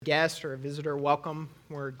Guest or a visitor, welcome.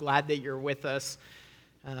 We're glad that you're with us,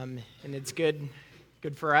 and it's good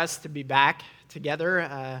for us to be back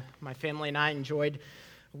together. My family and I enjoyed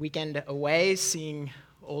a weekend away, seeing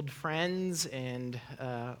old friends and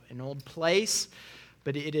an old place,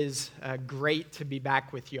 but it is great to be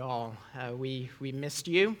back with you all. We missed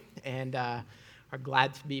you and are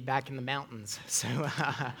glad to be back in the mountains. So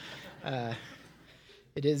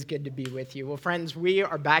it is good to be with you. Well, friends, we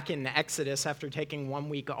are back in Exodus after taking 1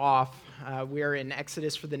 week off. We're in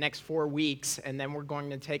Exodus for the next 4 weeks, and then we're going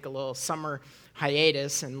to take a little summer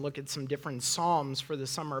hiatus and look at some different Psalms for the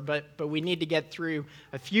summer. But we need to get through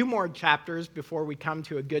a few more chapters before we come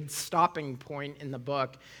to a good stopping point in the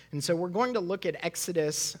book. And so we're going to look at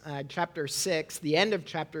Exodus chapter 6, the end of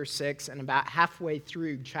chapter 6, and about halfway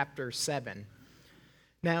through chapter 7.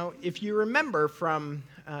 Now, if you remember from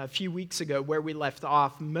a few weeks ago where we left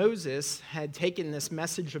off, Moses had taken this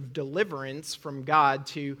message of deliverance from God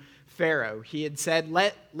to Pharaoh. He had said,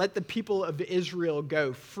 let the people of Israel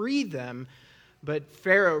go, free them, but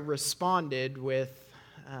Pharaoh responded with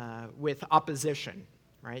opposition,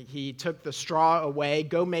 right? He took the straw away,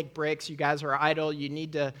 go make bricks, you guys are idle, you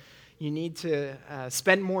need to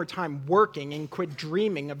spend more time working and quit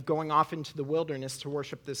dreaming of going off into the wilderness to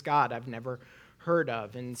worship this God I've never heard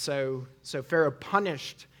of. And so Pharaoh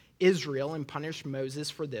punished Israel and punished Moses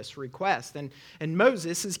for this request. And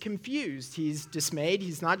Moses is confused. He's dismayed.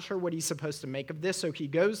 He's not sure what he's supposed to make of this. So he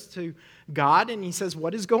goes to God and he says,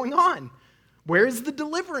 what is going on? Where is the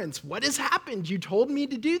deliverance? What has happened? You told me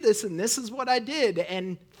to do this and this is what I did.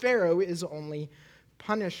 And Pharaoh is only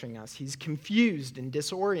punishing us. He's confused and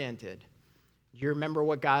disoriented. You remember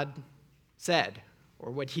what God said or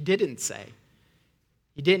what he didn't say?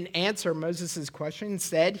 He didn't answer Moses' question.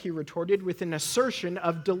 Instead, he retorted with an assertion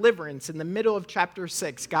of deliverance. In the middle of chapter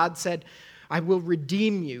 6, God said, I will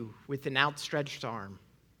redeem you with an outstretched arm.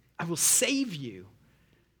 I will save you.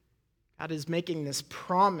 God is making this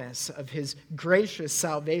promise of his gracious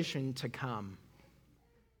salvation to come.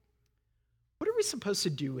 What are we supposed to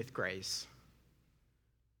do with grace?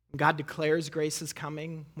 When God declares grace is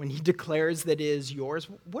coming, when he declares that it is yours,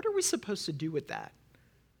 what are we supposed to do with that?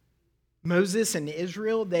 Moses and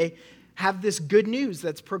Israel, they have this good news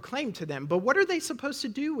that's proclaimed to them. But what are they supposed to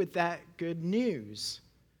do with that good news?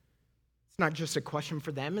 It's not just a question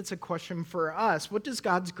for them, it's a question for us. What does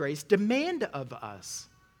God's grace demand of us?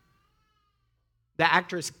 The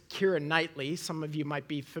actress Keira Knightley, some of you might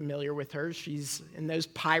be familiar with her. She's in those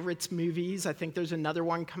Pirates movies. I think there's another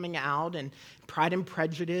one coming out, and Pride and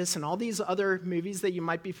Prejudice, and all these other movies that you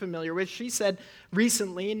might be familiar with. She said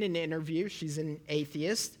recently in an interview, she's an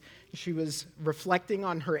atheist. She was reflecting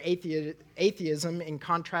on her atheism in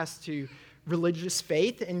contrast to religious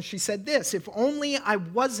faith, and she said this, if only I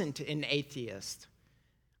wasn't an atheist,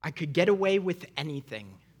 I could get away with anything.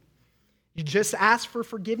 You just ask for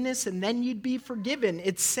forgiveness and then you'd be forgiven.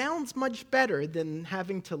 It sounds much better than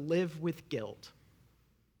having to live with guilt.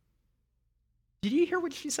 Did you hear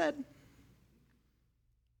what she said?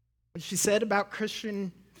 What she said about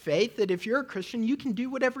Christian faith, that if you're a Christian, you can do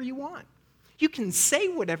whatever you want. You can say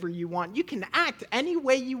whatever you want. You can act any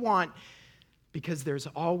way you want because there's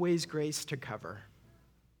always grace to cover.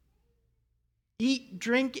 Eat,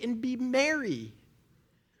 drink, and be merry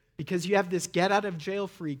because you have this get out of jail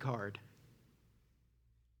free card.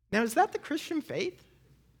 Now, is that the Christian faith?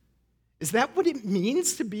 Is that what it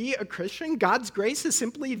means to be a Christian? God's grace is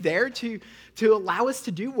simply there to allow us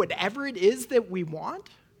to do whatever it is that we want?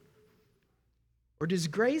 Or does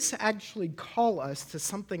grace actually call us to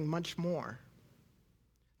something much more?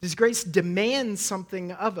 Does grace demand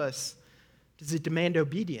something of us? Does it demand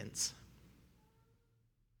obedience?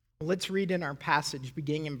 Well, let's read in our passage,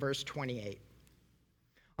 beginning in verse 28.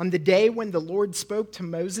 On the day when the Lord spoke to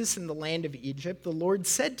Moses in the land of Egypt, the Lord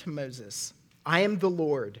said to Moses, I am the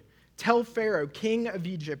Lord. Tell Pharaoh, king of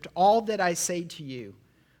Egypt, all that I say to you.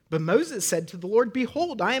 But Moses said to the Lord,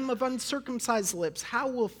 behold, I am of uncircumcised lips. How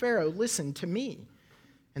will Pharaoh listen to me?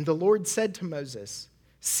 And the Lord said to Moses,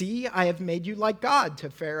 see, I have made you like God to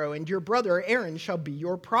Pharaoh, and your brother Aaron shall be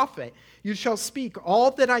your prophet. You shall speak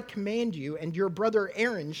all that I command you, and your brother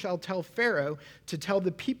Aaron shall tell Pharaoh to tell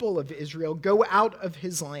the people of Israel, go out of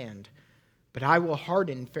his land. But I will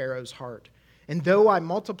harden Pharaoh's heart. And though I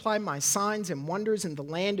multiply my signs and wonders in the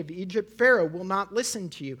land of Egypt, Pharaoh will not listen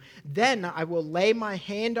to you. Then I will lay my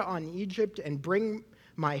hand on Egypt and bring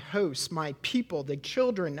my hosts, my people, the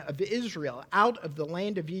children of Israel, out of the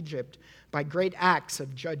land of Egypt by great acts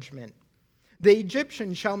of judgment. The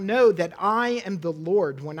Egyptians shall know that I am the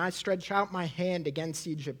Lord when I stretch out my hand against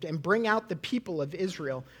Egypt and bring out the people of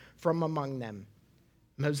Israel from among them.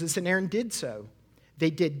 Moses and Aaron did so. they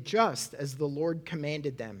did just as the Lord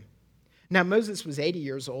commanded them. Now Moses was 80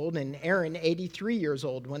 years old and Aaron 83 years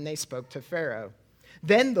old when they spoke to Pharaoh.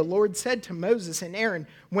 Then the Lord said to Moses and Aaron,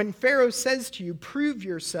 when Pharaoh says to you, prove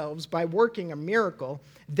yourselves by working a miracle,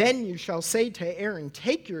 then you shall say to Aaron,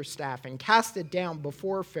 take your staff and cast it down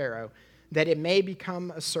before Pharaoh, that it may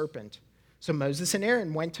become a serpent. So Moses and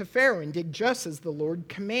Aaron went to Pharaoh and did just as the Lord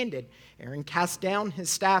commanded. Aaron cast down his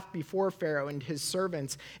staff before Pharaoh and his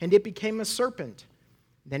servants, and it became a serpent.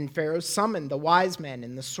 Then Pharaoh summoned the wise men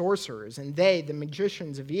and the sorcerers, and they, the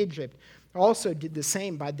magicians of Egypt, also did the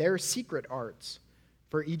same by their secret arts.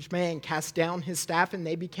 For each man cast down his staff, and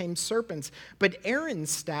they became serpents. But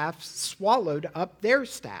Aaron's staff swallowed up their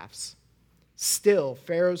staffs. Still,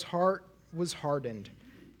 Pharaoh's heart was hardened,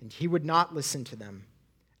 and he would not listen to them,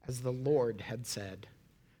 as the Lord had said.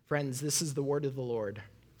 Friends, this is the word of the Lord.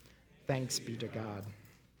 Thanks be to God.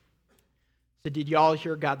 So did you all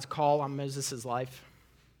hear God's call on Moses' life?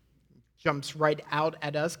 Jumps right out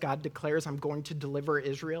at us. God declares, I'm going to deliver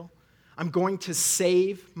Israel. I'm going to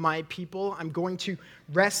save my people. I'm going to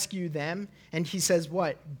rescue them. And he says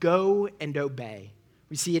what? Go and obey.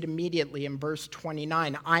 We see it immediately in verse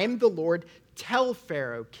 29. I am the Lord. Tell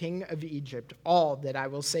Pharaoh, king of Egypt, all that I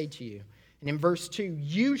will say to you. And in verse 2,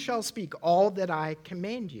 you shall speak all that I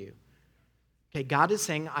command you. Okay, God is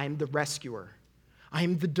saying, I am the rescuer. I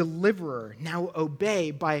am the deliverer. Now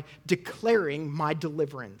obey by declaring my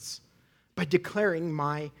deliverance, by declaring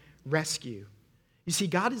my rescue. You see,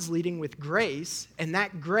 God is leading with grace, and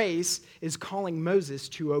that grace is calling Moses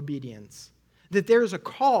to obedience. That there is a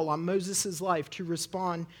call on Moses' life to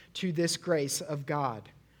respond to this grace of God.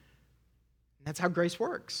 And that's how grace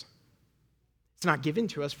works. It's not given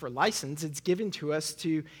to us for license. It's given to us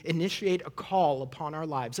to initiate a call upon our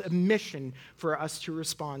lives, a mission for us to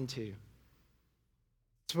respond to.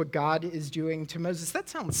 It's what God is doing to Moses. That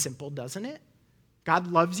sounds simple, doesn't it? God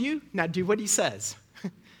loves you. Now do what he says.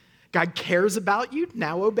 God cares about you.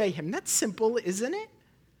 Now obey him. That's simple, isn't it?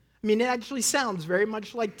 I mean, it actually sounds very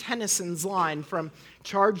much like Tennyson's line from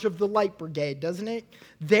Charge of the Light Brigade, doesn't it?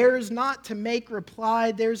 Theirs not to make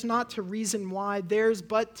reply, theirs not to reason why, theirs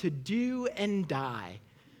but to do and die.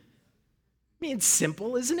 I mean, it's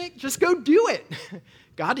simple, isn't it? Just go do it.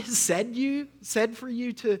 God has said for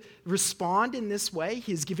you to respond in this way.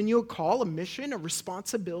 He has given you a call, a mission, a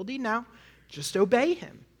responsibility. Now, just obey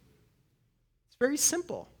him. It's very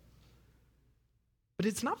simple. But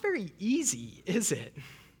it's not very easy, is it?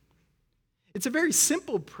 It's a very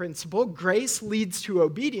simple principle. Grace leads to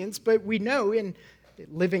obedience, but we know in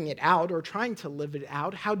living it out or trying to live it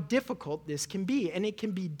out how difficult this can be. And it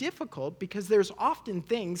can be difficult because there's often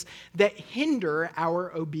things that hinder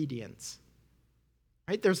our obedience.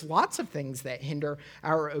 Right? There's lots of things that hinder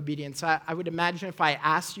our obedience. I would imagine if I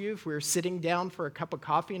asked you, if we were sitting down for a cup of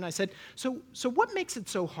coffee and I said, so what makes it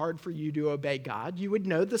so hard for you to obey God? You would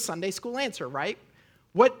know the Sunday school answer, right?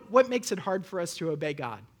 What makes it hard for us to obey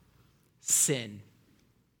God? Sin,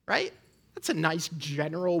 right? That's a nice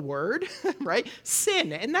general word, right?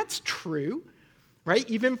 Sin, and that's true, right?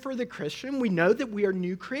 Even for the Christian, we know that we are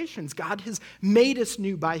new creations. God has made us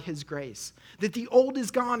new by his grace, that the old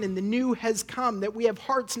is gone and the new has come, that we have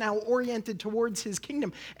hearts now oriented towards his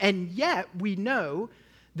kingdom. And yet we know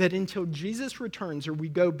that until Jesus returns or we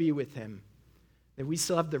go be with him, that we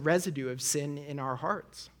still have the residue of sin in our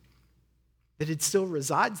hearts. That it still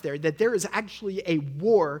resides there, that there is actually a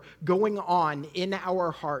war going on in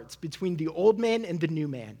our hearts between the old man and the new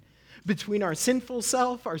man, between our sinful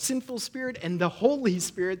self, our sinful spirit, and the Holy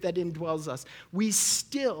Spirit that indwells us. We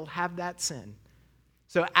still have that sin.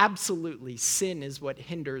 So absolutely, sin is what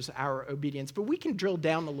hinders our obedience. But we can drill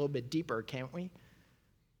down a little bit deeper, can't we?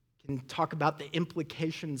 We can talk about the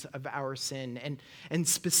implications of our sin and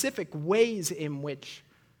specific ways in which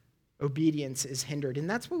obedience is hindered. And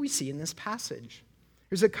that's what we see in this passage.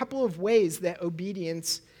 There's a couple of ways that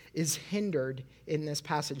obedience is hindered in this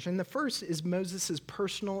passage. And the first is Moses'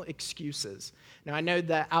 personal excuses. Now, I know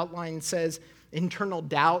the outline says internal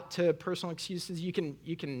doubt to personal excuses. You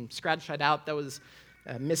can scratch that out. That was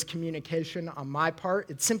a miscommunication on my part.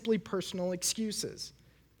 It's simply personal excuses.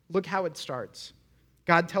 Look how it starts.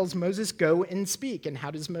 God tells Moses, go and speak. And how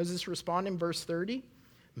does Moses respond in verse 30?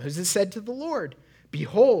 Moses said to the Lord,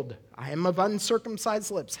 behold, I am of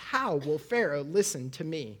uncircumcised lips. How will Pharaoh listen to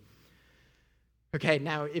me? Okay,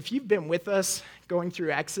 now, if you've been with us going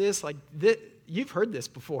through Exodus, you've heard this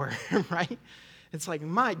before, right? It's like,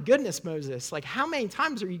 my goodness, Moses, how many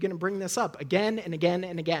times are you going to bring this up again and again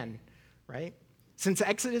and again, right? Since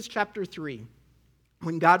Exodus chapter 3,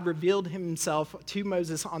 when God revealed himself to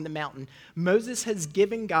Moses on the mountain, Moses has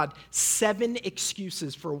given God 7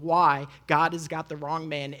 excuses for why God has got the wrong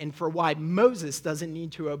man and for why Moses doesn't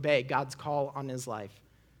need to obey God's call on his life.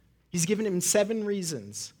 He's given him 7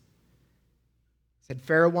 reasons. He said,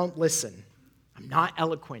 Pharaoh won't listen. I'm not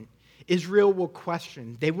eloquent. Israel will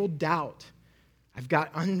question. They will doubt. I've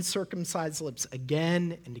got uncircumcised lips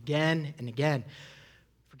again and again and again.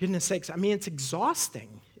 For goodness sakes, I mean, it's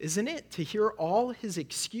exhausting, isn't it, to hear all his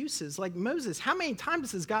excuses? Like Moses, how many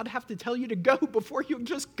times does God have to tell you to go before you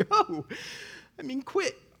just go? I mean,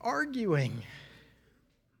 quit arguing.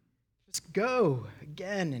 Just go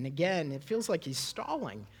again and again. It feels like he's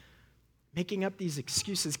stalling, making up these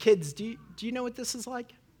excuses. Kids, do you know what this is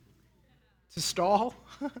like? To stall?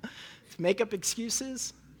 To make up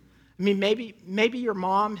excuses? I mean, maybe your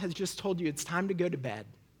mom has just told you it's time to go to bed.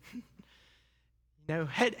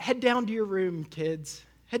 Head down to your room, kids.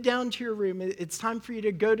 Head down to your room. It's time for you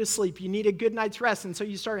to go to sleep. You need a good night's rest. And so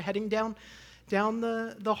you start heading down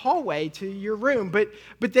the hallway to your room. But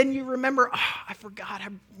then you remember, I forgot, I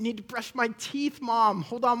need to brush my teeth, Mom.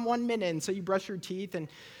 Hold on 1 minute. And so you brush your teeth and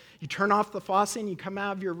you turn off the faucet and you come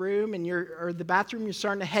out of your room or the bathroom. You're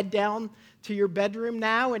starting to head down to your bedroom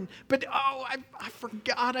now. But I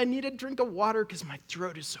forgot, I need a drink of water because my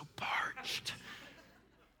throat is so parched.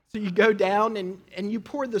 So you go down and you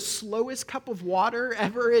pour the slowest cup of water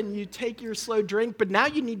ever and you take your slow drink, but now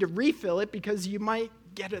you need to refill it because you might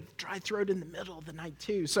get a dry throat in the middle of the night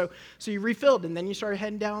too. So you refilled and then you start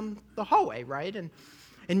heading down the hallway, right?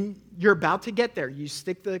 And you're about to get there. You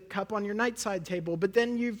stick the cup on your nightside table, but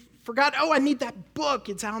then you've forgot, I need that book.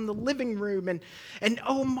 It's out in the living room. And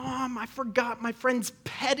Mom, I forgot my friend's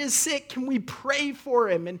pet is sick. Can we pray for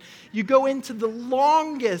him? And you go into the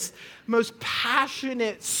longest, most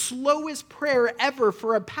passionate, slowest prayer ever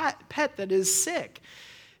for a pet that is sick.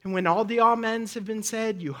 And when all the amens have been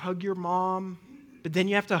said, you hug your mom, but then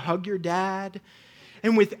you have to hug your dad.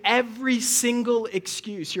 And with every single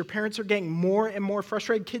excuse, your parents are getting more and more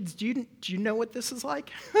frustrated. Kids, do you know what this is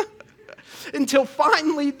like? Until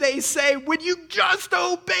finally they say, would you just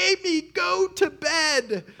obey me? Go to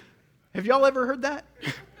bed. Have y'all ever heard that?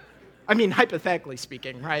 I mean, hypothetically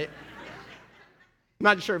speaking, right? I'm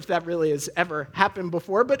not sure if that really has ever happened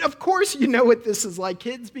before, but of course you know what this is like,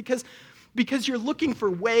 kids, because you're looking for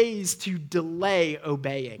ways to delay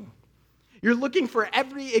obeying. You're looking for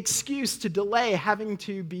every excuse to delay having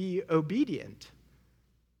to be obedient.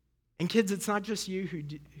 And kids, it's not just you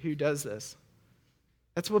who does this.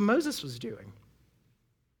 That's what Moses was doing.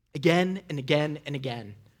 Again and again and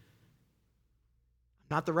again.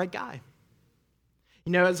 Not the right guy.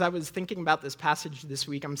 As I was thinking about this passage this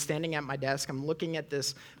week, I'm standing at my desk, I'm looking at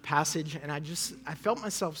this passage, and I felt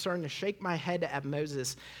myself starting to shake my head at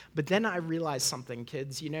Moses. But then I realized something,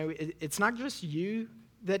 kids. It's not just you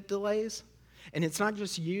that delays, and it's not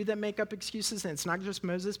just you that make up excuses, and it's not just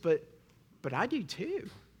Moses, but I do too.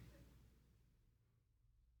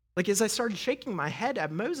 Like, as I started shaking my head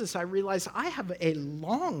at Moses, I realized I have a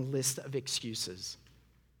long list of excuses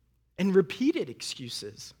and repeated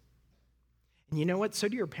excuses. And you know what? So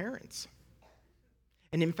do your parents.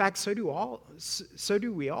 And in fact, so do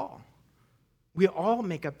we all. We all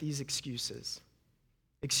make up these excuses.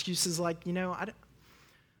 Excuses like, I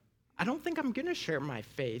don't think I'm going to share my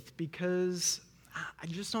faith because I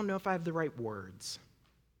just don't know if I have the right words.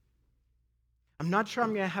 I'm not sure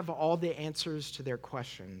I'm going to have all the answers to their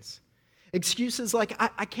questions. Excuses like,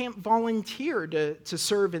 I can't volunteer to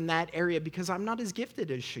serve in that area because I'm not as gifted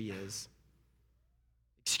as she is.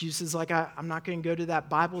 Excuses like, I'm not going to go to that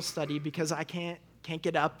Bible study because I can't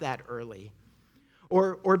get up that early.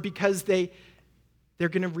 Or because they're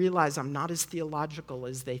going to realize I'm not as theological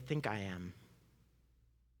as they think I am.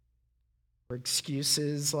 Or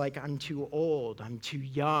excuses like I'm too old, I'm too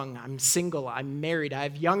young, I'm single, I'm married, I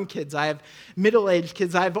have young kids, I have middle-aged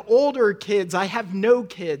kids, I have older kids, I have no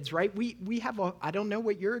kids, right? We have I don't know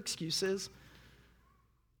what your excuse is,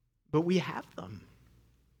 but we have them.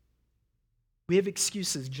 We have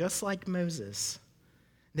excuses just like Moses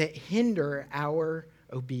that hinder our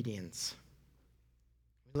obedience.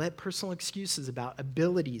 We let personal excuses about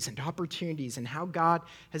abilities and opportunities and how God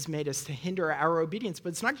has made us to hinder our obedience. But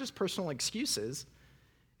it's not just personal excuses.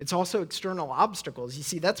 It's also external obstacles. You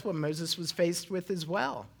see, that's what Moses was faced with as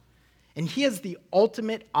well. And he has the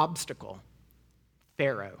ultimate obstacle,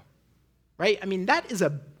 Pharaoh, right? I mean, that is a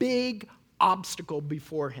big obstacle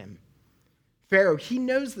before him. Pharaoh, he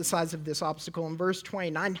knows the size of this obstacle in verse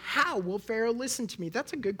 29. How will Pharaoh listen to me?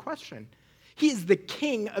 That's a good question. He is the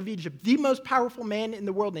king of Egypt, the most powerful man in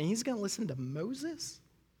the world, and he's going to listen to Moses?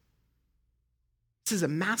 This is a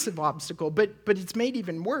massive obstacle, but it's made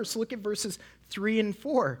even worse. Look at verses 3 and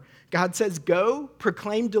 4. God says, go,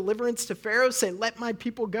 proclaim deliverance to Pharaoh, say, let my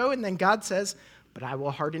people go. And then God says, but I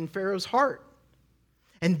will harden Pharaoh's heart.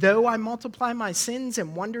 And though I multiply my sins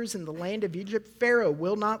and wonders in the land of Egypt, Pharaoh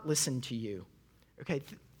will not listen to you. Okay,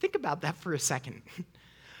 think about that for a second.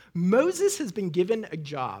 Moses has been given a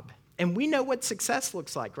job, and we know what success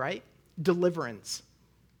looks like, right? Deliverance.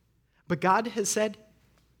 But God has said,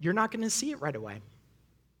 you're not going to see it right away.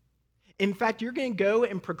 In fact, you're going to go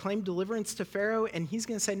and proclaim deliverance to Pharaoh, and he's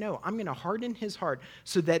going to say, no, I'm going to harden his heart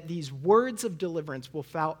so that these words of deliverance will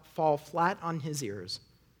fall flat on his ears.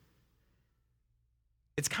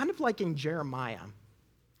 It's kind of like in Jeremiah,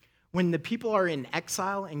 when the people are in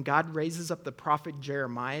exile and God raises up the prophet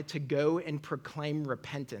Jeremiah to go and proclaim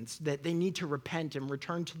repentance, that they need to repent and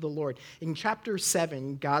return to the Lord. In chapter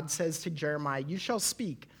 7, God says to Jeremiah, you shall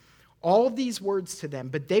speak all these words to them,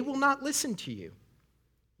 but they will not listen to you.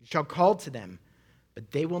 You shall call to them, but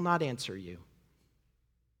they will not answer you.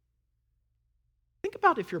 Think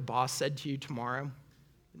about if your boss said to you tomorrow,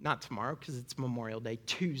 not tomorrow because it's Memorial Day,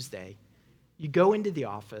 Tuesday, you go into the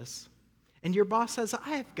office and your boss says,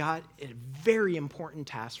 I have got a very important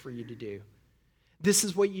task for you to do. This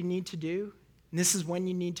is what you need to do, and this is when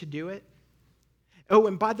you need to do it. Oh,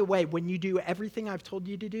 and by the way, when you do everything I've told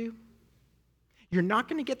you to do, you're not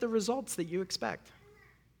going to get the results that you expect.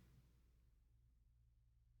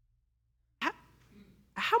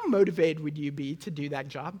 How motivated would you be to do that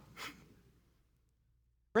job?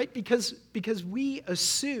 Right? Because we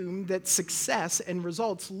assume that success and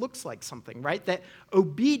results looks like something, right? That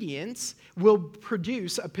obedience will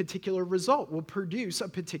produce a particular result, will produce a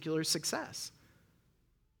particular success.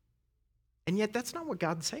 And yet that's not what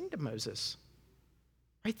God's saying to Moses.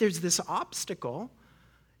 Right? There's this obstacle,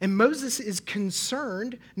 and Moses is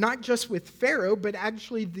concerned not just with Pharaoh, but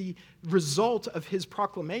actually the result of his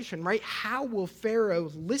proclamation, right? How will Pharaoh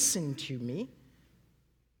listen to me?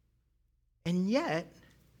 And yet,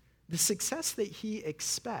 the success that he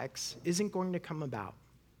expects isn't going to come about.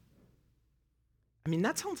 I mean,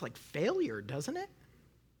 that sounds like failure, doesn't it?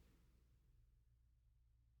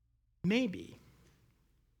 Maybe.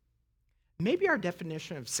 Maybe our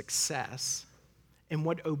definition of success and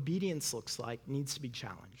what obedience looks like needs to be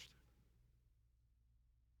challenged.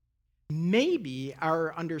 Maybe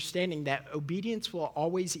our understanding that obedience will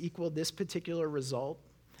always equal this particular result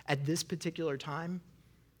at this particular time,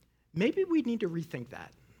 maybe we need to rethink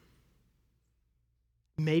that.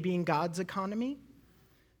 Maybe in God's economy,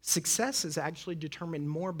 success is actually determined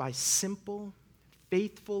more by simple,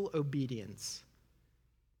 faithful obedience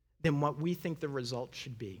than what we think the result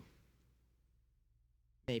should be.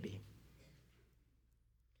 Maybe.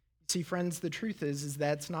 See, friends, the truth is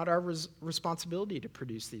that it's not our responsibility to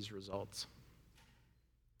produce these results.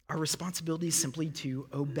 Our responsibility is simply to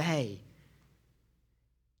obey,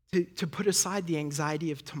 to put aside the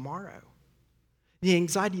anxiety of tomorrow, the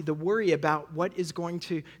anxiety, the worry about what is going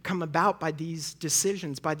to come about by these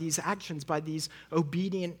decisions, by these actions, by these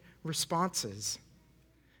obedient responses.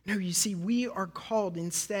 No, you see, we are called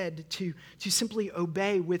instead to simply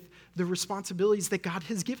obey with the responsibilities that God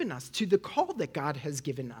has given us, to the call that God has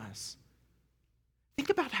given us. Think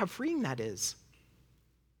about how freeing that is.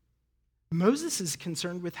 Moses is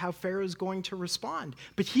concerned with how Pharaoh is going to respond,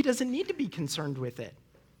 but he doesn't need to be concerned with it.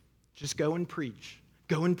 Just go and preach,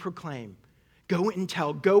 go and proclaim, go and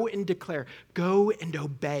tell, go and declare, go and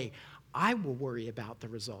obey. I will worry about the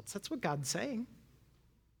results. That's what God's saying.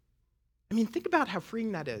 I mean, think about how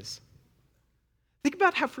freeing that is. Think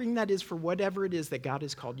about how freeing that is for whatever it is that God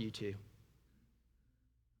has called you to.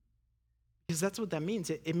 Because that's what that means.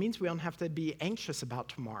 It means we don't have to be anxious about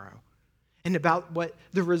tomorrow and about what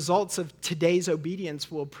the results of today's obedience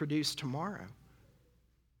will produce tomorrow.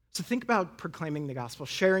 So think about proclaiming the gospel,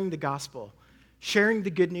 sharing the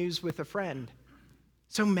good news with a friend.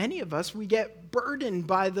 So many of us, we get burdened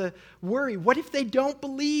by the worry. What if they don't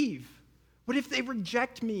believe? What if they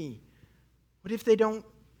reject me? What if they don't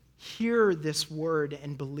hear this word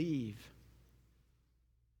and believe?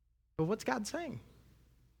 But what's God saying?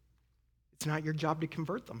 It's not your job to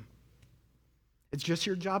convert them. It's just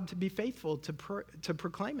your job to be faithful, to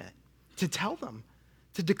proclaim it, to tell them,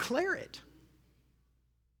 to declare it.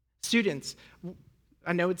 Students,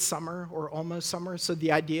 I know it's summer or almost summer, so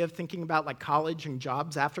the idea of thinking about like college and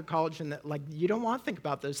jobs after college, and that, like, you don't want to think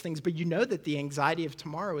about those things, but you know that the anxiety of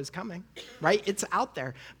tomorrow is coming, right? It's out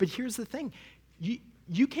there. But here's the thing.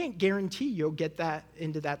 You can't guarantee you'll get that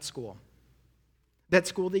into that school. That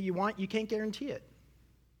school that you want, you can't guarantee it.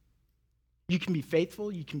 You can be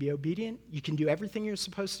faithful, you can be obedient, you can do everything you're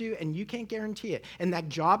supposed to do, and you can't guarantee it. And that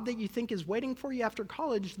job that you think is waiting for you after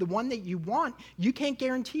college, the one that you want, you can't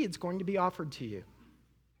guarantee it's going to be offered to you.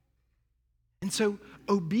 And so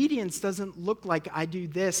obedience doesn't look like I do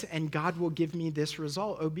this and God will give me this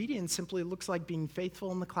result. Obedience simply looks like being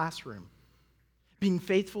faithful in the classroom, being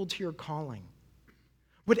faithful to your calling.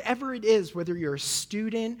 Whatever it is, whether you're a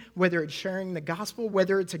student, whether it's sharing the gospel,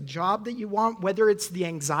 whether it's a job that you want, whether it's the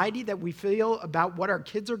anxiety that we feel about what our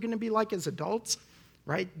kids are going to be like as adults,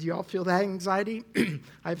 right? Do you all feel that anxiety?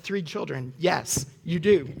 I have 3 children. Yes, you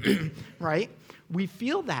do, right? We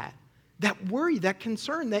feel that worry, that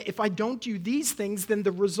concern that if I don't do these things, then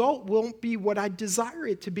the result won't be what I desire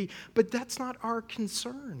it to be. But that's not our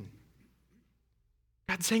concern.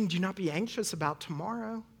 God's saying, do not be anxious about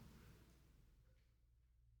tomorrow.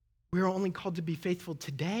 We're only called to be faithful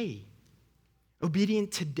today,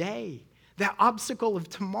 obedient today. That obstacle of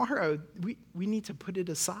tomorrow, we need to put it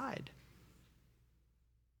aside.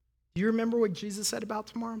 Do you remember what Jesus said about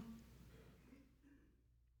tomorrow?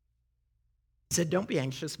 He said, don't be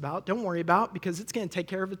anxious about, don't worry about, because it's going to take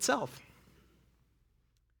care of itself.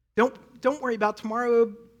 Don't worry about tomorrow,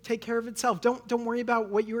 it'll take care of itself. Don't worry about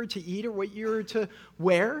what you are to eat or what you are to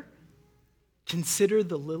wear. Consider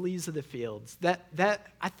the lilies of the fields.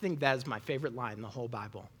 I think that is my favorite line in the whole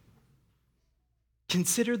Bible.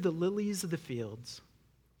 Consider the lilies of the fields.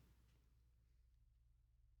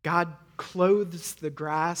 God clothes the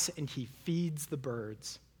grass and he feeds the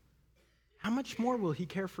birds. How much more will he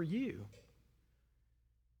care for you?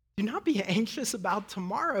 Do not be anxious about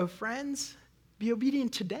tomorrow, friends. Be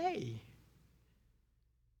obedient today.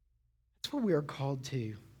 That's what we are called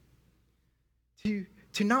to.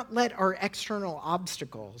 To not let our external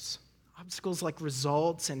obstacles like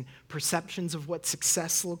results and perceptions of what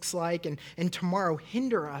success looks like and tomorrow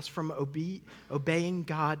hinder us from obeying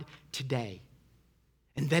God today,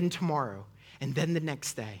 and then tomorrow, and then the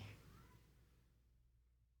next day.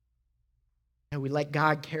 And we let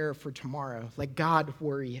God care for tomorrow. Let God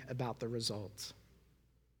worry about the results.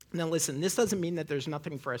 Now listen, this doesn't mean that there's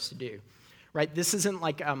nothing for us to do. Right? This isn't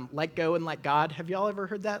like let go and let God. Have y'all ever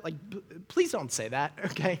heard that? Like, please don't say that,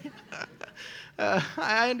 okay?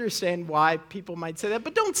 I understand why people might say that,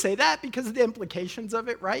 but don't say that because of the implications of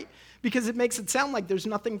it, right? Because it makes it sound like there's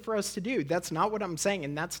nothing for us to do. That's not what I'm saying,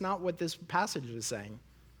 and that's not what this passage is saying.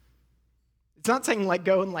 It's not saying let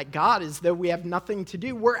go and let God as though we have nothing to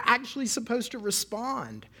do. We're actually supposed to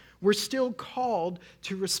respond. We're still called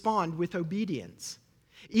to respond with obedience.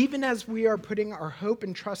 Even as we are putting our hope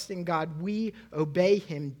and trust in God, we obey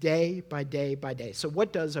him day by day by day. So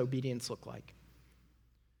what does obedience look like?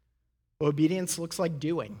 Obedience looks like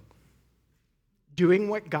doing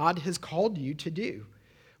what God has called you to do,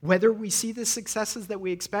 whether we see the successes that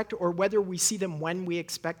we expect or whether we see them when we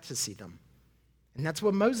expect to see them. And that's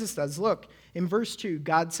what Moses does. Look, in verse 2,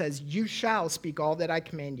 God says, "You shall speak all that I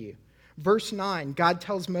command you." Verse 9, God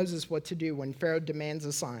tells Moses what to do when Pharaoh demands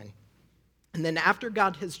a sign. And then after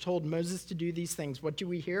God has told Moses to do these things, what do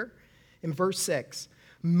we hear? In verse 6,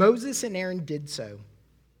 Moses and Aaron did so.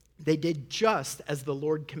 They did just as the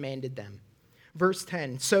Lord commanded them. Verse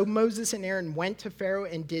 10, so Moses and Aaron went to Pharaoh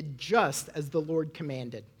and did just as the Lord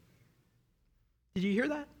commanded. Did you hear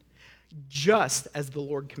that? Just as the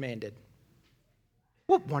Lord commanded.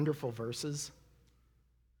 What wonderful verses.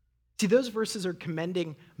 See, those verses are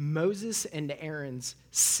commending Moses and Aaron's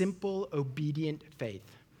simple, obedient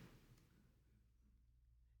faith.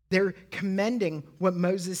 They're commending what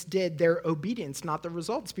Moses did, their obedience, not the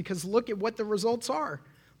results, because look at what the results are.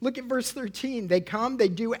 Look at verse 13. They come, they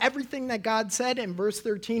do everything that God said. In verse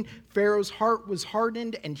 13, Pharaoh's heart was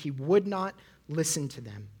hardened and he would not listen to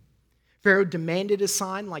them. Pharaoh demanded a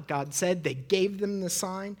sign like God said. They gave them the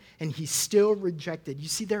sign and he still rejected. You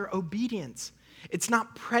see, their obedience, it's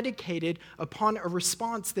not predicated upon a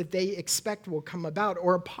response that they expect will come about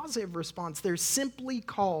or a positive response. They're simply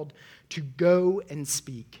called to go and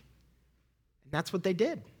speak. And that's what they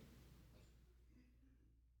did.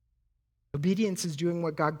 Obedience is doing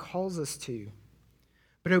what God calls us to.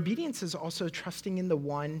 But obedience is also trusting in the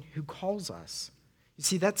one who calls us. You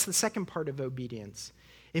see, that's the second part of obedience.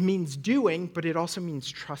 It means doing, but it also means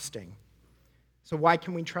trusting. So why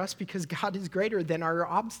can we trust? Because God is greater than our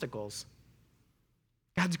obstacles.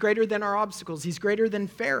 God's greater than our obstacles. He's greater than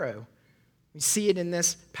Pharaoh. We see it in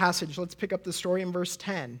this passage. Let's pick up the story in verse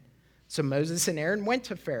 10. So Moses and Aaron went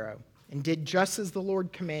to Pharaoh and did just as the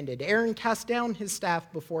Lord commanded. Aaron cast down his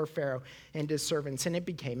staff before Pharaoh and his servants, and it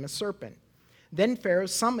became a serpent. Then Pharaoh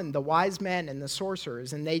summoned the wise men and the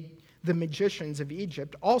sorcerers, and they the magicians of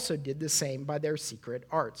Egypt also did the same by their secret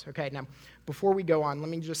arts. Okay, now, before we go on, let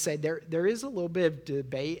me just say there is a little bit of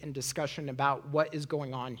debate and discussion about what is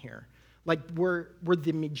going on here. Like, were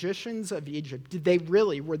the magicians of Egypt,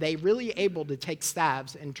 were they really able to take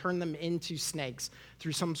staves and turn them into snakes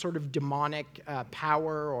through some sort of demonic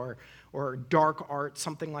power or dark art,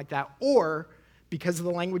 something like that? Or, because of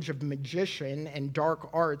the language of magician and dark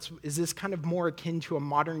arts, is this kind of more akin to a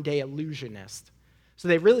modern-day illusionist? So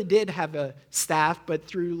they really did have a staff, but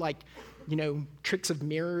through tricks of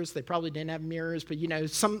mirrors. They probably didn't have mirrors, but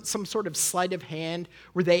some sort of sleight of hand.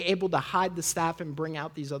 Were they able to hide the staff and bring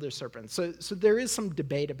out these other serpents? So there is some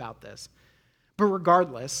debate about this. But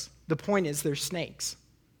regardless, the point is there's snakes.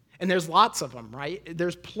 And there's lots of them, right?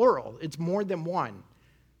 There's plural. It's more than one.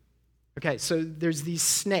 Okay, so there's these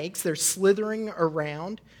snakes. They're slithering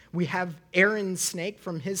around. We have Aaron's snake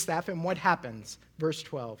from his staff, and what happens? Verse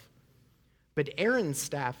 12. But Aaron's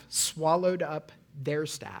staff swallowed up their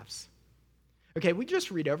staffs. Okay, we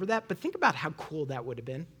just read over that, but think about how cool that would have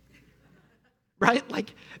been. Right?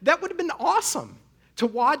 Like, that would have been awesome to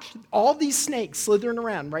watch all these snakes slithering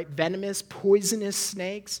around, right? Venomous, poisonous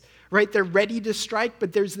snakes, right? They're ready to strike,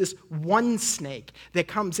 but there's this one snake that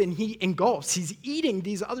comes and he engulfs. He's eating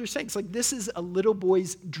these other snakes. Like, this is a little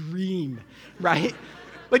boy's dream, right?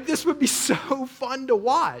 Like, this would be so fun to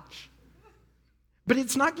watch. But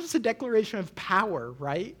it's not just a declaration of power,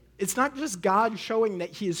 right? It's not just God showing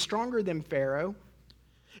that he is stronger than Pharaoh.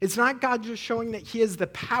 It's not God just showing that he has the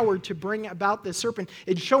power to bring about the serpent.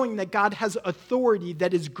 It's showing that God has authority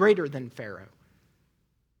that is greater than Pharaoh.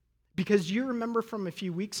 Because you remember from a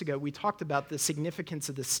few weeks ago, we talked about the significance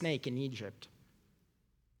of the snake in Egypt.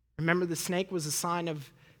 Remember, the snake was a sign of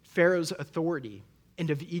Pharaoh's authority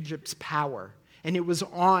and of Egypt's power. And it was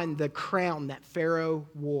on the crown that Pharaoh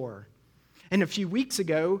wore. And a few weeks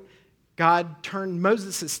ago, God turned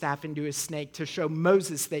Moses' staff into a snake to show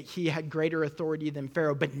Moses that he had greater authority than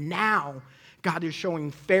Pharaoh. But now, God is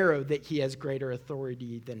showing Pharaoh that he has greater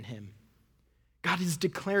authority than him. God is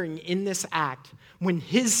declaring in this act, when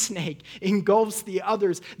his snake engulfs the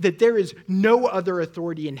others, that there is no other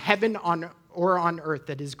authority in heaven or on earth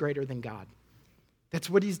that is greater than God. That's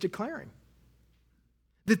what he's declaring.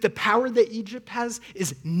 That the power that Egypt has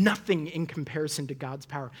is nothing in comparison to God's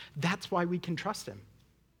power. That's why we can trust him.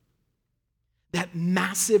 That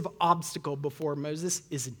massive obstacle before Moses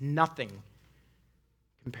is nothing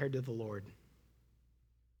compared to the Lord.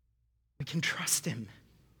 We can trust him.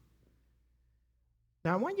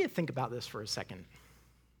 Now, I want you to think about this for a second.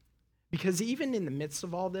 Because even in the midst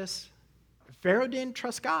of all this, Pharaoh didn't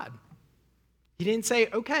trust God. He didn't say,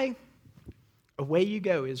 okay, away you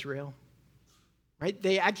go, Israel. Right?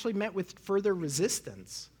 They actually met with further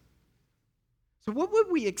resistance. So what would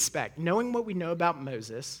we expect, knowing what we know about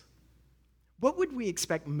Moses, what would we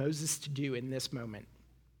expect Moses to do in this moment?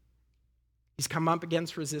 He's come up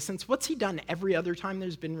against resistance. What's he done every other time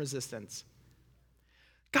there's been resistance?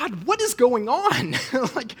 God, what is going on?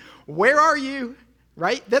 Like, where are you?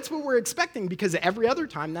 Right? That's what we're expecting, because every other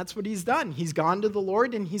time that's what he's done. He's gone to the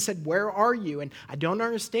Lord and he said, where are you? And I don't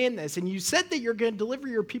understand this. And you said that you're going to deliver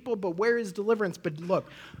your people, but where is deliverance? But look,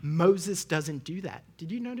 Moses doesn't do that.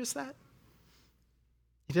 Did you notice that?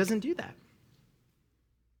 He doesn't do that.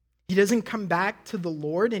 He doesn't come back to the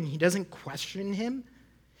Lord and he doesn't question him.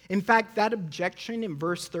 In fact, that objection in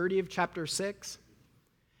verse 30 of chapter 6,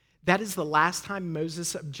 that is the last time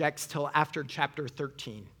Moses objects till after chapter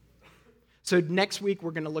 13. So next week,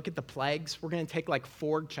 we're going to look at the plagues. We're going to take like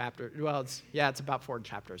 4 chapters. Well, it's about 4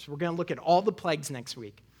 chapters. We're going to look at all the plagues next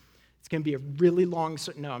week. It's going to be a really long,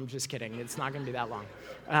 no, I'm just kidding. It's not going to be that long.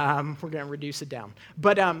 We're going to reduce it down.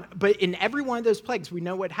 But in every one of those plagues, we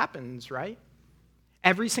know what happens, right?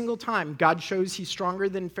 Every single time, God shows he's stronger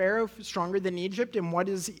than Pharaoh, stronger than Egypt, and what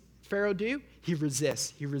does Pharaoh do? He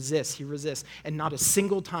resists, he resists, he resists. And not a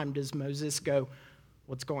single time does Moses go,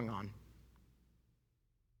 what's going on?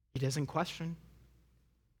 He doesn't question.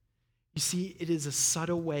 You see, it is a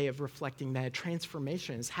subtle way of reflecting that a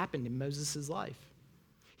transformation has happened in Moses' life.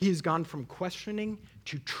 He has gone from questioning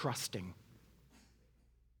to trusting.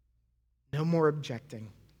 No more objecting.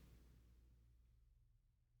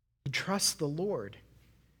 He trusts the Lord.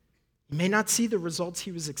 He may not see the results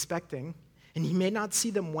he was expecting, and he may not see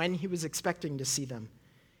them when he was expecting to see them,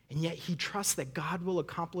 and yet he trusts that God will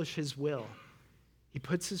accomplish his will. He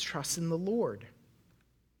puts his trust in the Lord.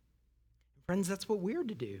 Friends, that's what we're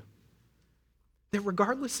to do. That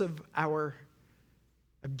regardless of our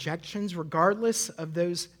objections, regardless of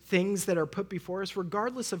those things that are put before us,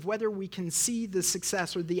 regardless of whether we can see the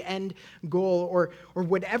success or the end goal or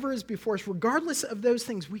whatever is before us, regardless of those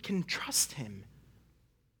things, we can trust him.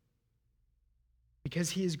 because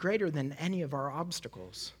he is greater than any of our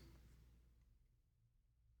obstacles.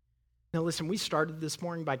 Now listen, we started this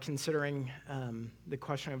morning by considering the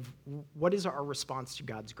question of what is our response to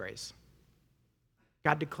God's grace?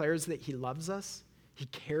 God declares that he loves us, he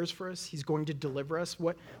cares for us, he's going to deliver us.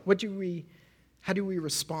 How do we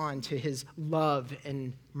respond to his love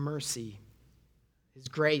and mercy, his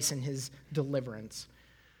grace and his deliverance?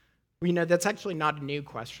 Well, that's actually not a new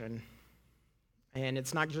question. And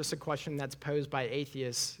it's not just a question that's posed by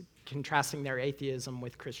atheists contrasting their atheism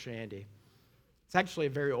with Christianity. It's actually a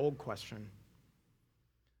very old question.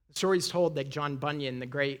 The story is told that John Bunyan, the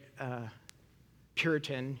great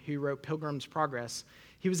Puritan who wrote Pilgrim's Progress,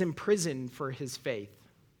 he was imprisoned for his faith.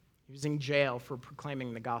 He was in jail for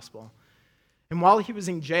proclaiming the gospel. And while he was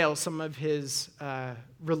in jail, some of his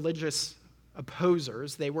religious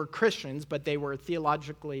opposers, they were Christians, but they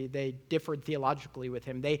differed theologically with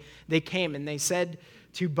him. They came and they said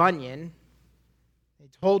to Bunyan, they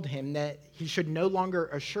told him that he should no longer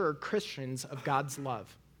assure Christians of God's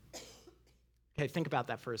love. Okay, think about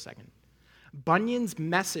that for a second. Bunyan's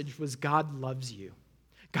message was God loves you.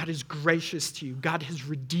 God is gracious to you. God has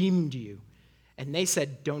redeemed you. And they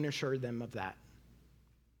said, don't assure them of that.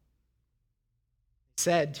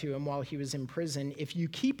 Said to him while he was in prison, if you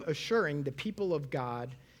keep assuring the people of God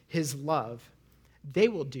his love, they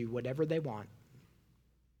will do whatever they want.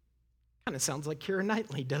 Kind of sounds like Keira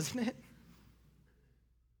Knightley, doesn't it?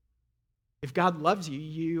 If God loves you,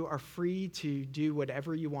 you are free to do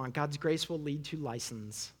whatever you want. God's grace will lead to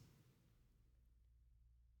license.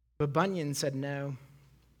 But Bunyan said, no.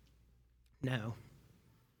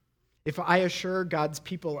 If I assure God's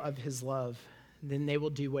people of his love, then they will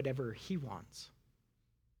do whatever he wants.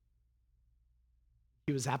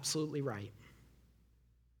 He was absolutely right.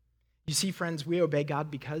 You see, friends, we obey God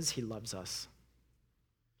because he loves us.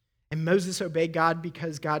 And Moses obeyed God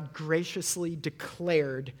because God graciously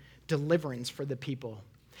declared deliverance for the people.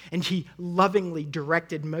 And he lovingly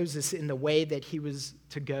directed Moses in the way that he was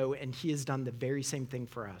to go, and he has done the very same thing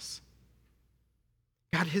for us.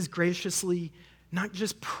 God has graciously not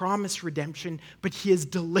just promised redemption, but he has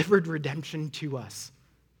delivered redemption to us.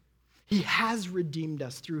 He has redeemed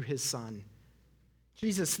us through his Son.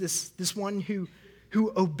 Jesus, this one who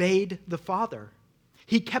obeyed the Father.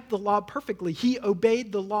 He kept the law perfectly. He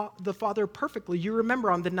obeyed the Father perfectly. You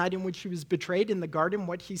remember on the night in which he was betrayed in the garden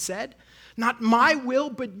what he said? Not my will,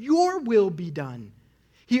 but your will be done.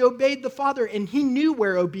 He obeyed the Father, and he knew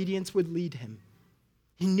where obedience would lead him.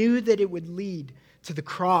 He knew that it would lead to the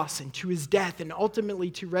cross and to his death and ultimately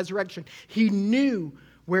to resurrection. He knew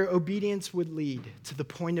where obedience would lead to the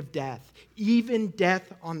point of death, even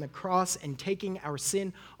death on the cross and taking our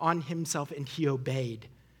sin on himself, and he obeyed.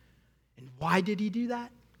 And why did he do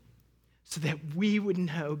that? So that we would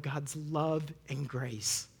know God's love and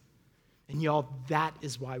grace. And y'all, that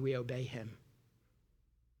is why we obey him.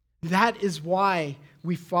 That is why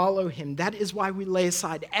we follow him. That is why we lay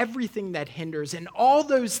aside everything that hinders and all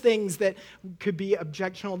those things that could be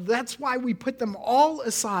objectionable. That's why we put them all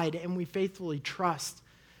aside and we faithfully trust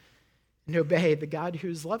and obey the God who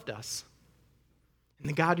has loved us and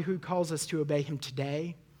the God who calls us to obey him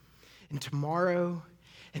today and tomorrow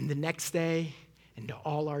and the next day and to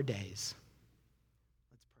all our days.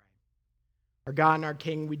 Let's pray. Our God and our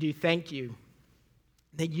King, we do thank you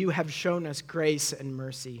that you have shown us grace and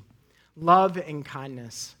mercy, love and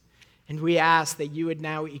kindness, and we ask that you would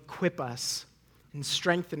now equip us and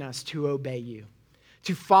strengthen us to obey you,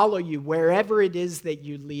 to follow you wherever it is that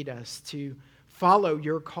you lead us, to follow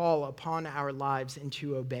your call upon our lives and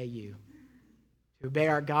to obey you, to obey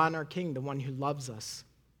our God and our King, the one who loves us,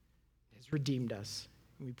 has redeemed us.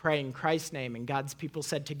 And we pray in Christ's name, and God's people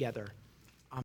said together,